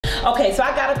Okay, so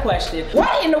I got a question.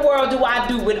 What in the world do I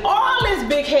do with all this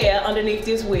big hair underneath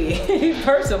this wig?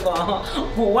 First of all,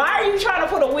 why are you trying to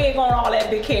put a wig on all that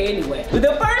big hair anyway? But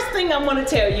the first thing I'm gonna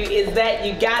tell you is that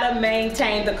you gotta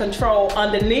maintain the control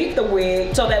underneath the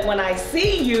wig so that when I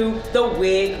see you, the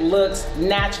wig looks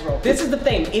natural. This is the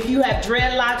thing. If you have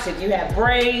dreadlocks, if you have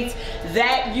braids,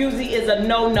 that usually is a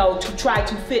no-no to try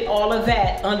to fit all of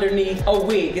that underneath a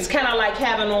wig. It's kind of like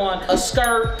having on a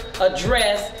skirt, a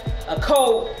dress, a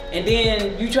coat, and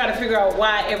then you try to figure out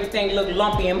why everything look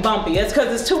lumpy and bumpy. It's because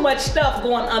there's too much stuff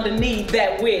going underneath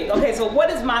that wig. Okay, so what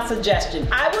is my suggestion?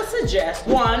 I would suggest,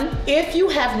 one, if you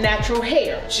have natural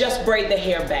hair, just braid the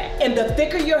hair back. And the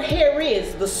thicker your hair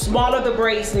is, the smaller the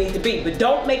braids need to be, but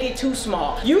don't make it too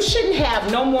small. You shouldn't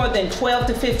have no more than 12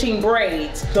 to 15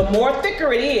 braids. The more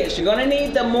thicker it is, you're gonna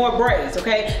need the more braids,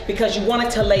 okay? Because you want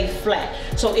it to lay flat.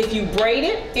 So if you braid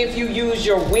it, if you use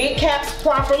your wig caps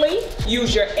properly,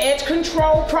 use your edge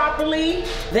control properly,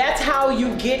 that's how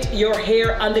you get your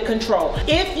hair under control.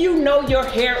 If you know your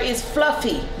hair is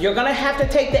fluffy, you're gonna have to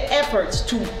take the efforts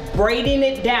to braiding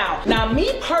it down. Now,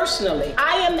 me personally,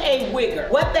 I am a wigger.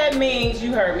 What that means,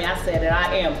 you heard me, I said it,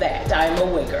 I am that. I am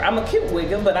a wigger. I'm a cute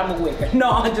wigger, but I'm a wigger.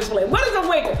 No, I'm just playing. What is a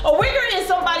wigger? A wigger is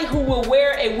somebody who will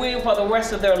wear a wig for the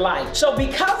rest of their life. So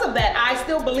because of that, I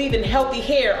still believe in healthy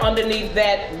hair underneath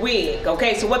that wig,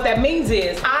 okay? So what that means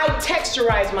is, I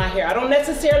texturize my hair. I don't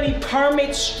necessarily perm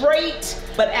it straight,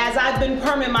 but as I've been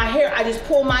perming my hair, I just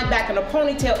pull mine back in a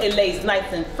ponytail. It lays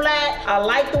nice and flat. I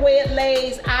like the way it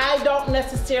lays. I don't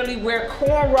necessarily wear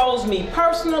cornrows, me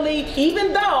personally,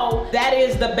 even though that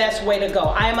is the best way to go.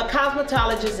 I am a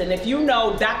cosmetologist, and if you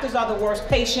know, doctors are the worst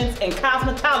patients and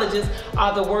cosmetologists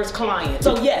are the worst clients.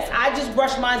 So yes, I just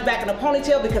brush mine back in a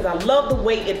ponytail because I love the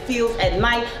way it feels at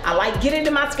night. I like getting it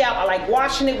in my scalp. I like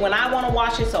washing it when I want to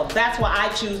wash it, so that's why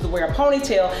I choose to wear a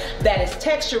ponytail that is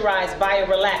texturized by a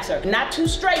relaxer. Not too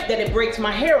straight that it breaks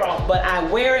my hair off, but I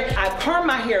wear it, I perm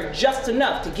my hair just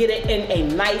enough to get it in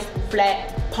a nice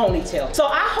flat ponytail. So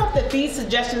I hope that these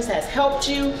suggestions has helped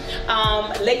you.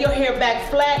 Lay your hair back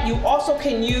flat. You also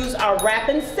can use our wrap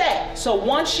and set. So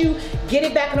once you get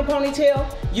it back in a ponytail,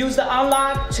 use the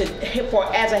unlock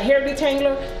as a hair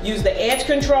detangler, use the edge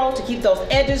control to keep those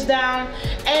edges down,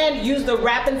 and use the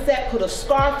wrap and set, put a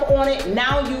scarf on it.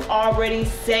 Now you already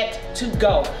set to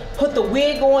go. Put the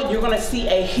wig on, you're gonna see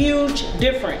a huge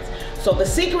difference. So the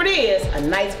secret is a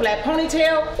nice flat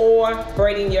ponytail or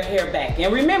braiding your hair back.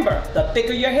 And remember, the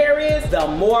thicker your hair is, the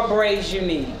more braids you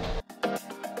need.